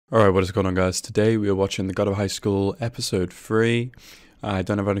Alright, what is going on, guys? Today we are watching The God of High School episode 3. I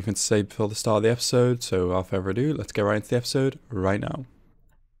don't have anything to say before the start of the episode, so without further ado, let's get right into the episode right now.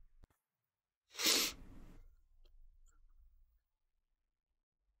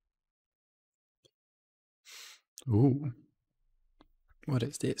 Ooh. What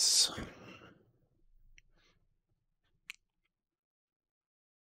is this?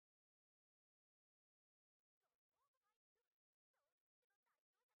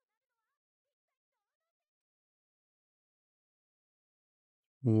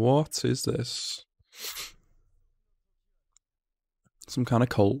 What is this? Some kind of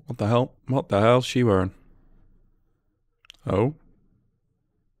cult. What the hell? What the hell is she wearing? Oh?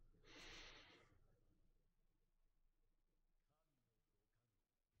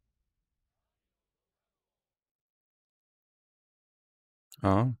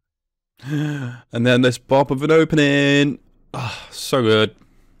 Oh. And then this pop of an opening. Ah, so good.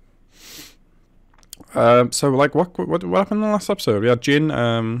 So like what happened in the last episode? We had Jin,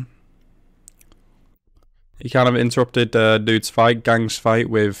 he kind of interrupted dude's fight, gang's fight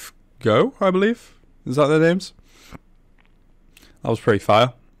with Go, I believe. Is that their names? That was pretty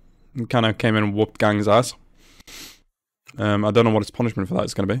fire. He kind of came in and whooped gang's ass. I don't know what his punishment for that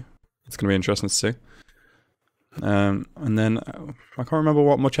is going to be. It's going to be interesting to see. And then I can't remember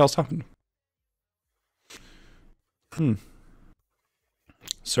what much else happened.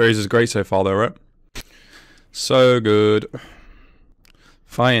 Series is great so far, though, right? So good.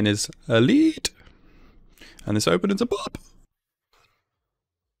 Fighting is elite. And this opening's a bop.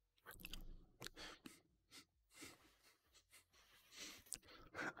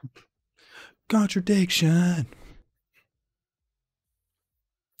 Contradiction.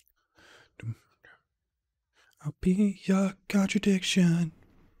 I'll be your contradiction.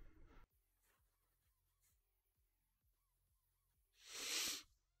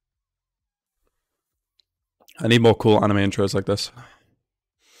 I need more cool anime intros like this.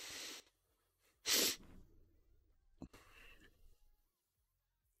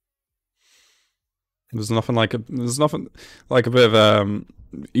 There's nothing like a bit of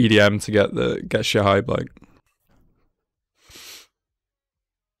EDM to get shit hype like.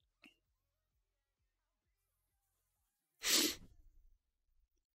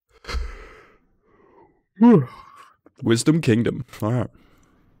 Wisdom Kingdom. Alright.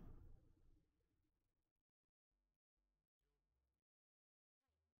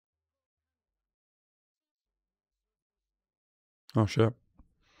 Oh shit.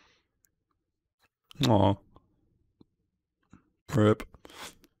 Aw. Rip.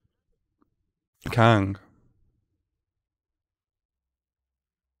 Kang.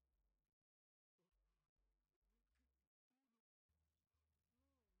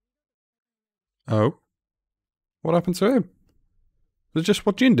 Oh. What happened to him? Was it just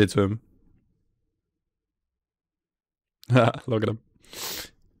what Jin did to him? Look at him.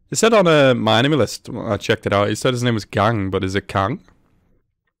 It said on my enemy list, I checked it out, it said his name was Gang, but is it Kang?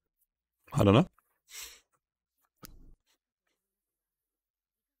 I don't know.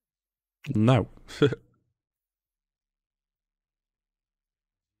 No.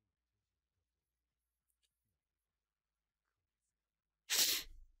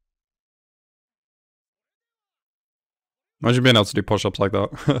 Imagine being able to do push-ups like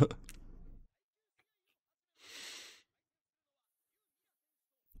that.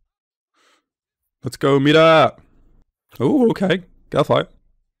 Let's go, Mira! Oh, okay. Got fight.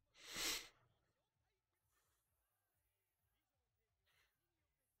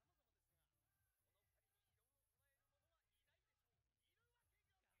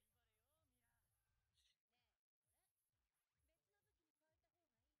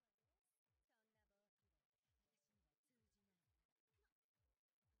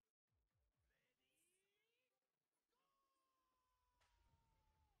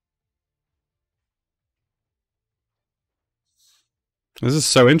 This is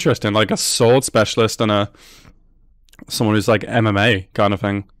so interesting, like a sword specialist and someone who's like MMA kind of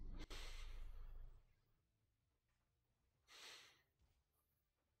thing.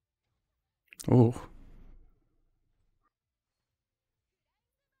 Oh.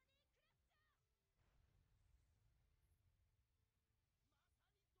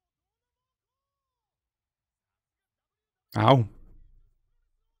 Ow.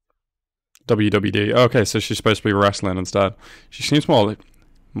 WWD. Okay, so she's supposed to be wrestling instead. She seems more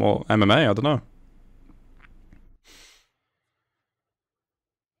MMA. I don't know.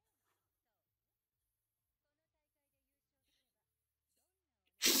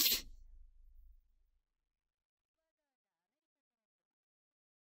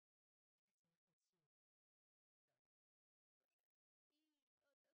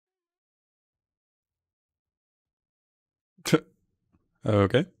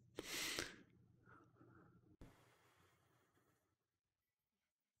 Okay.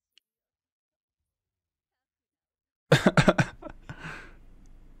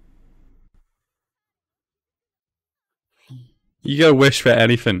 You get a wish for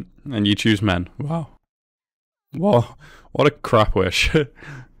anything, and you choose men. Wow. What a crap wish.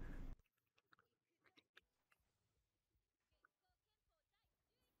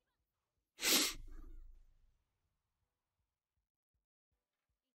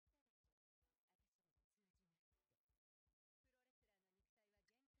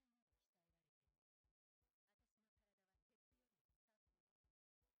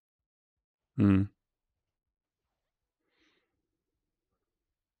 Hmm.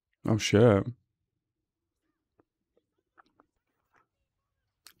 Oh shit.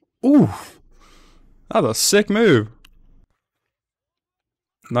 Ooh, that's a sick move.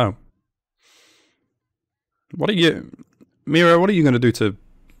 No. What are you, Mira? What are you gonna do to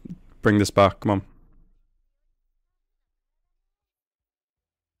bring this back? Come on.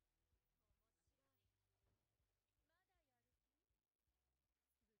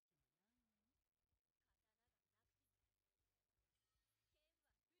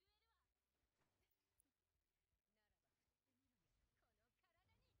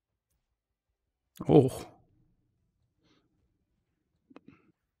 Oh.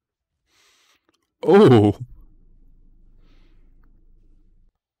 Oh.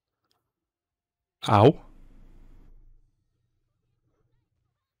 Ow.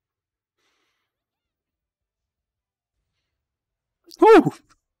 Oh.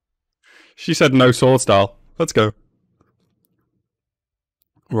 She said no sword style. Let's go.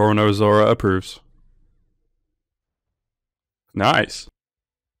 Roronozora approves. Nice.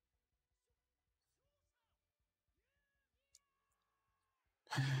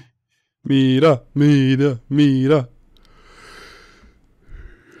 Mira, mira, mira.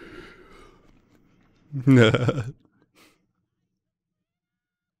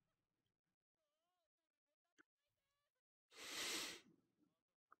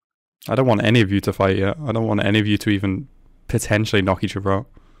 I don't want any of you to fight yet. I don't want any of you to even potentially knock each other out.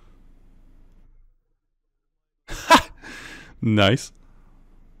 Nice.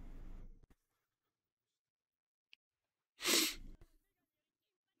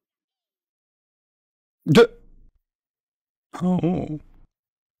 Oh.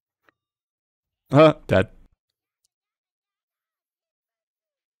 Dead.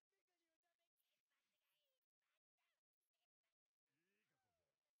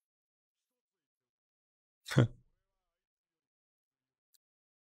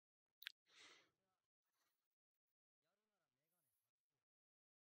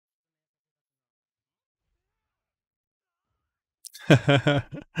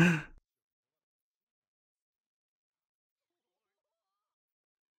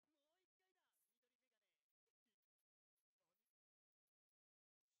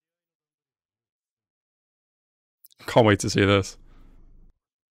 Can't wait to see this.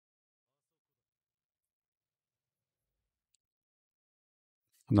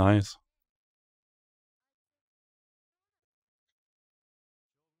 Nice.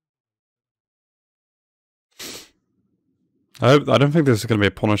 I don't think this is going to be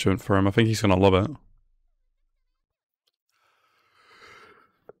a punishment for him. I think he's going to love it.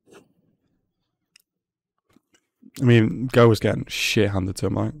 I mean, Go was getting shit handed to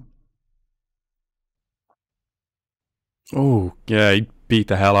him, like. Oh, yeah, he beat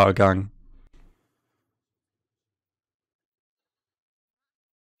the hell out of Gang.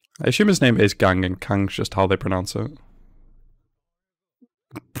 I assume his name is Gang and Kang's just how they pronounce it.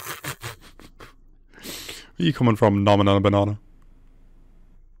 Where are you coming from, Nomin on a banana?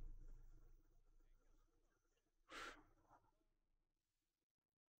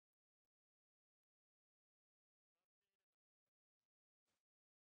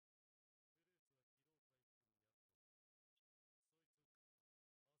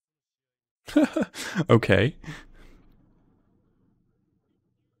 Okay.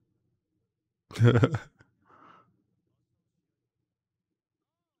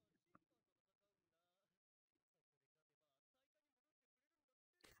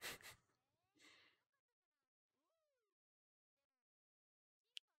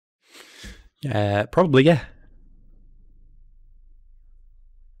 Yeah, probably, yeah.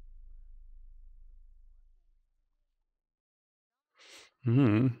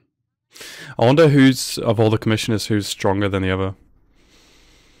 Hmm. I wonder who's, of all the commissioners, who's stronger than the other.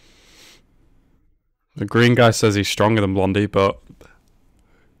 The green guy says he's stronger than Blondie, but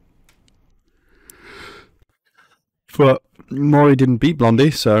Maury didn't beat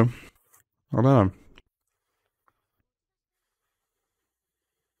Blondie, so I don't know.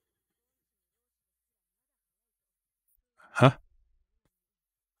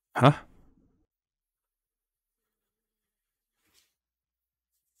 Huh?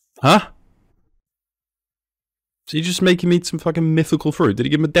 Huh? So you just making me some fucking mythical fruit? Did he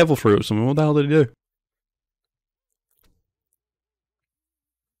give him a devil fruit or something? What the hell did he do?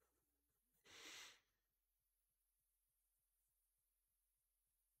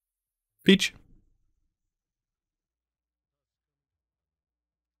 Peach?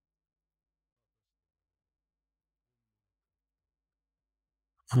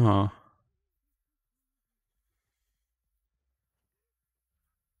 Oh.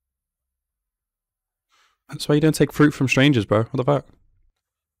 That's why you don't take fruit from strangers, bro. What the fuck?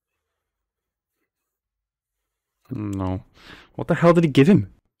 No. What the hell did he give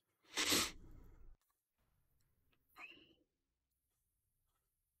him?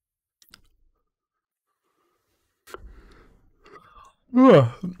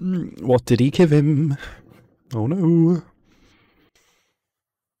 What did he give him? Oh no.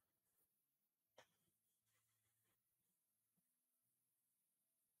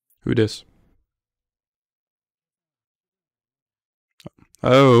 Who dis?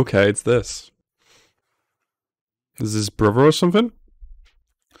 Oh, okay, it's this. Is his brother or something?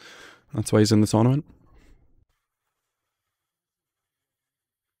 That's why he's in the tournament.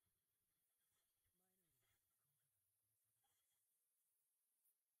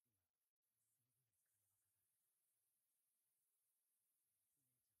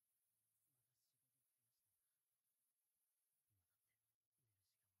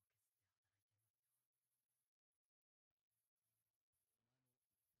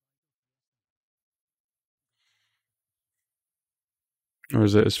 Or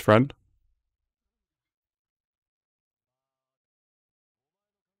is it his friend?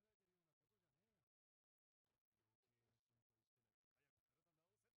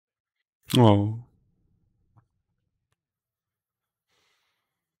 Oh.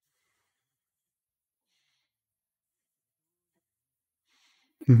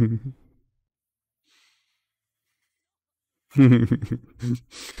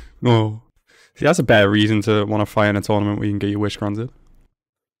 Oh. See, that's a better reason to want to fight in a tournament where you can get your wish granted.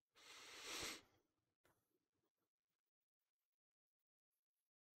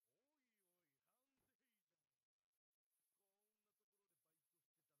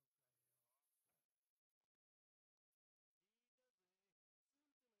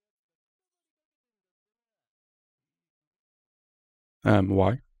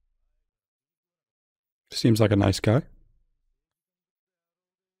 Why? Seems like a nice guy.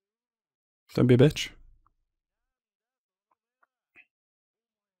 Don't be a bitch.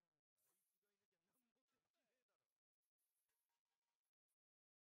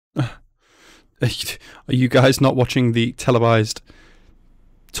 Are you guys not watching the televised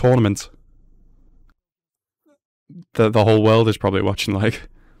tournament? The whole world is probably watching. Like,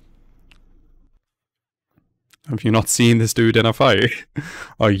 have you not seen this dude in a fight?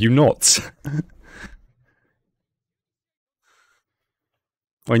 Are you not?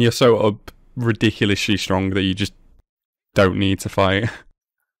 When you're so ridiculously strong that you just don't need to fight.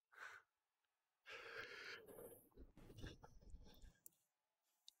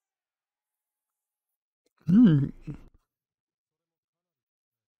 Hmm.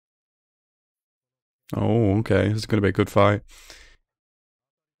 Oh, okay. This is going to be a good fight.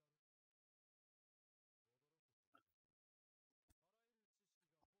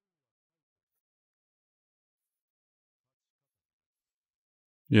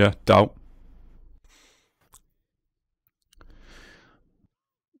 Yeah, doubt.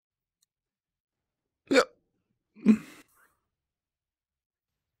 Yeah.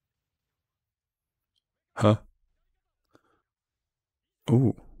 Huh?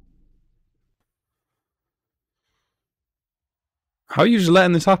 Ooh. How are you just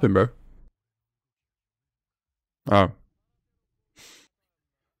letting this happen, bro? Oh.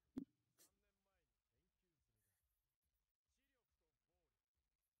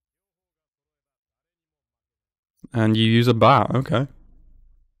 And you use a bat. Okay.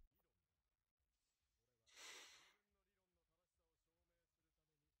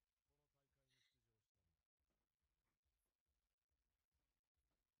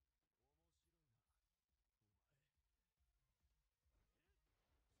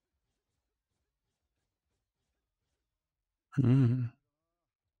 Mm.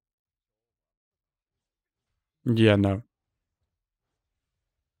 Yeah, no.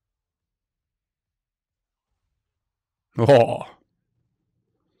 Oh.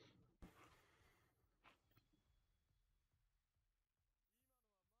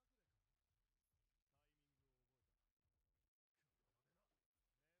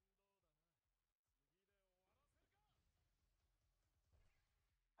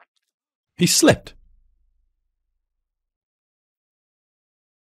 He slipped.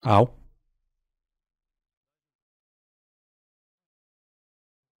 Ow.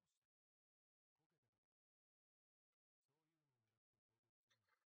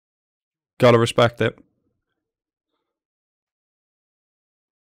 Gotta respect it.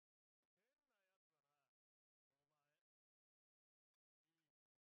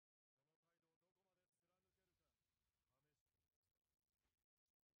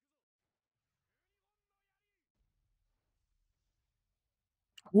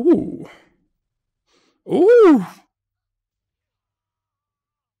 Ooh. Ooh.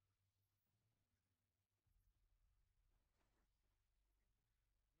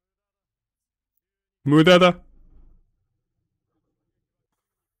 Mudada.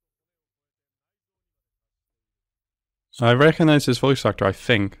 I recognize his voice actor, I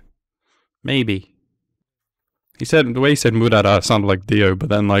think. Maybe. He said, the way he said Mudada sounded like Dio, but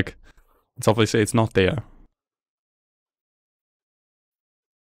then, like, it's obviously it's not Dio.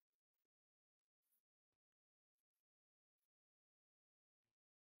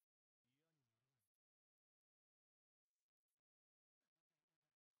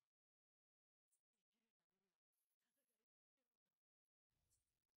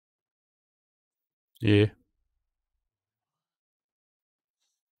 Yeah.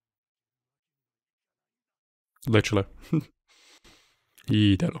 Literally.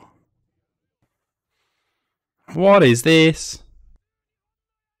 Idolo. What is this?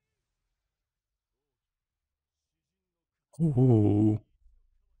 Ooh.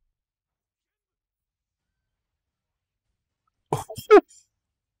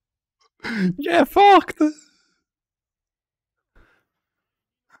 Yeah, fucked.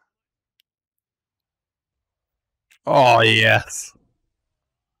 Oh, yes.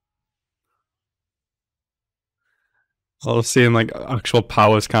 I love seeing, like, actual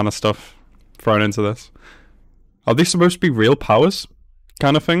powers kind of stuff thrown into this. Are these supposed to be real powers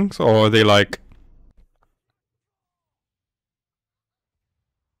kind of things? Or are they like.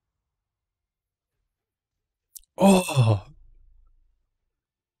 Oh.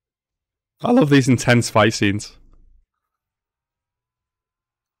 I love these intense fight scenes.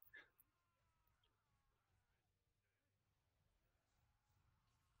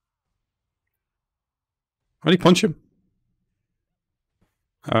 Why did he punch him?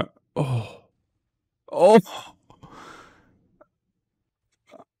 Uh, oh. Oh.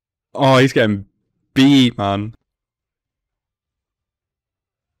 Oh, he's getting beat, man.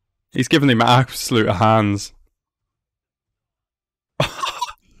 He's giving him absolute hands.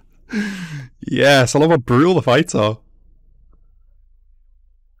 Yes, I love how brutal the fights are.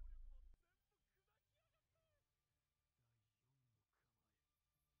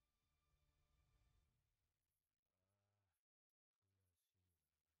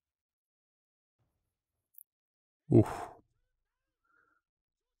 Oof.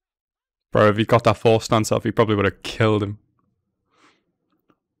 Bro, if he got that force stance off, he probably would have killed him.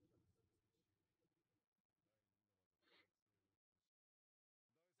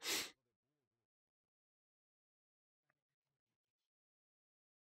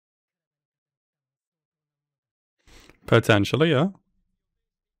 Potentially, yeah.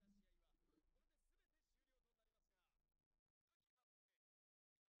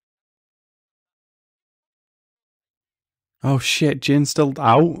 Oh shit, Jin's still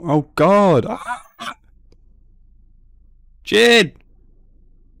out. Oh god. Jin!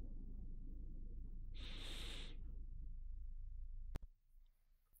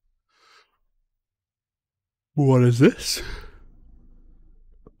 What is this?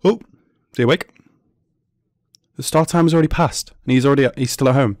 Oh, is he awake? The start time has already passed, and he's still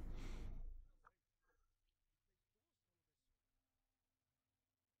at home.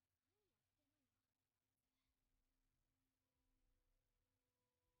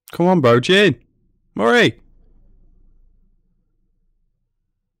 Come on, bro, Jin, Murray.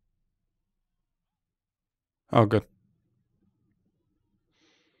 Oh, good.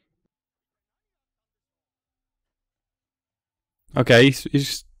 Okay,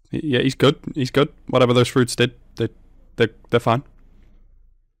 yeah, he's good. He's good. Whatever those fruits did, they're fine.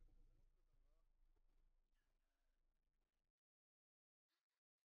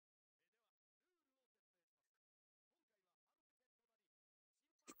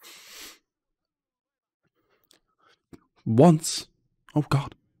 Once. Oh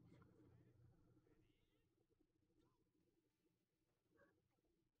god.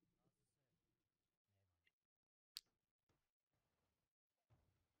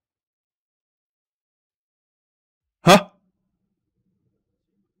 Huh?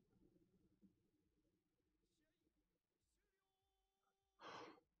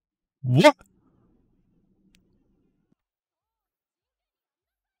 What?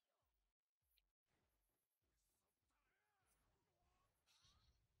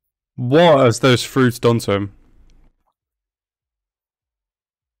 What has those fruits done to him?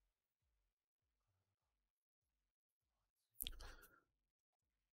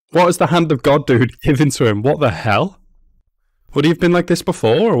 What has the hand of God dude given to him? What the hell? Would he have been like this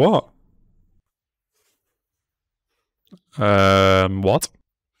before or what? What?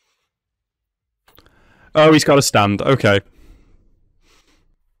 Oh, he's got a stand. Okay.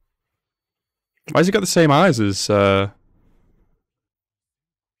 Why has he got the same eyes as,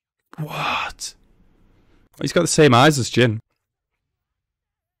 What? He's got the same eyes as Jin.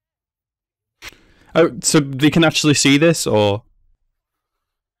 Oh, so they can actually see this, or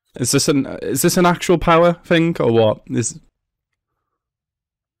is this an actual power thing, or what? Is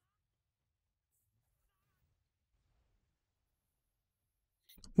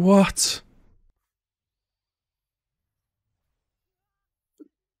what?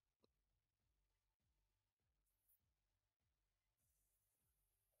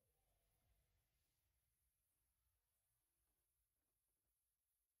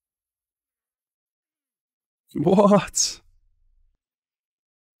 What?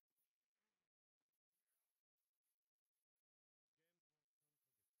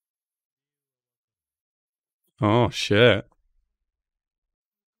 Oh shit.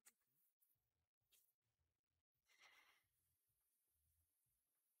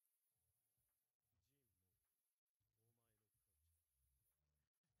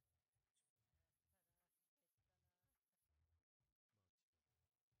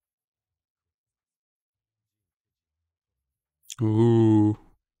 Ooh.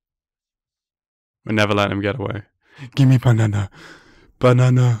 We never let him get away. Give me banana.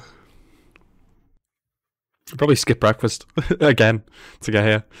 Banana. Probably skip breakfast again to get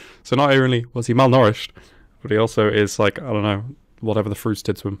here. So not only was he malnourished, but he also is like, I don't know, whatever the fruits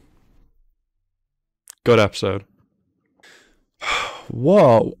did to him. Good episode.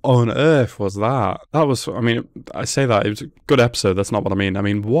 What on earth was that? That was, I mean, I say that, it was a good episode, that's not what I mean. I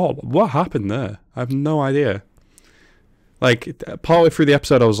mean, what happened there? I have no idea. Like, partway through the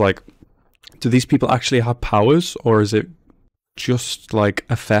episode, I was like, do these people actually have powers, or is it just like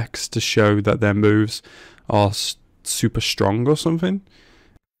effects to show that their moves are super strong or something?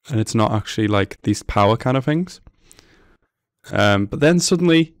 And it's not actually like these power kind of things. But then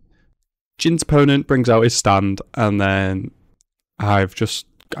suddenly, Jin's opponent brings out his stand, and then I'm just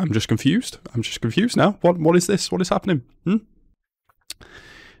confused. I'm just confused now. What is this? What is happening?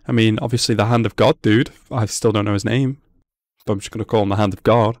 I mean, obviously the Hand of God dude, I still don't know his name, but I'm just gonna call him the Hand of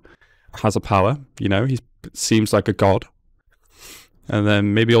God, has a power, you know, he seems like a god. And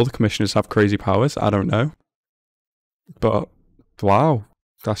then maybe all the commissioners have crazy powers, I don't know. But wow,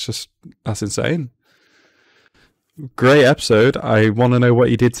 that's insane. Great episode. I want to know what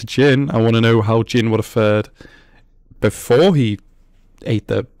he did to Jin. I want to know how Jin would have fared before he ate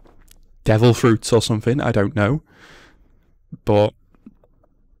the devil fruits or something. I don't know. But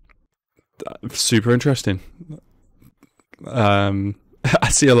super interesting. I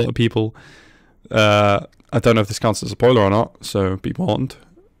see a lot of people. I don't know if this counts as a spoiler or not, so be warned.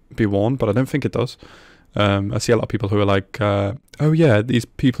 Be warned, but I don't think it does. I see a lot of people who are like, "Oh yeah, these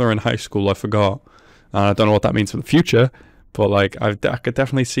people are in high school. I forgot." And I don't know what that means for the future, but like I could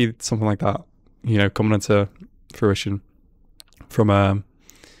definitely see something like that, you know, coming into fruition from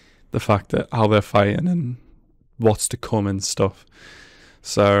the fact that how they're fighting and what's to come and stuff.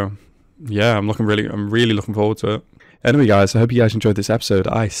 So yeah, I'm really looking forward to it. Anyway, guys, I hope you guys enjoyed this episode.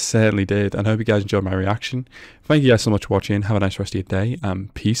 I certainly did, and I hope you guys enjoyed my reaction. Thank you guys so much for watching. Have a nice rest of your day,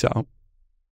 and peace out.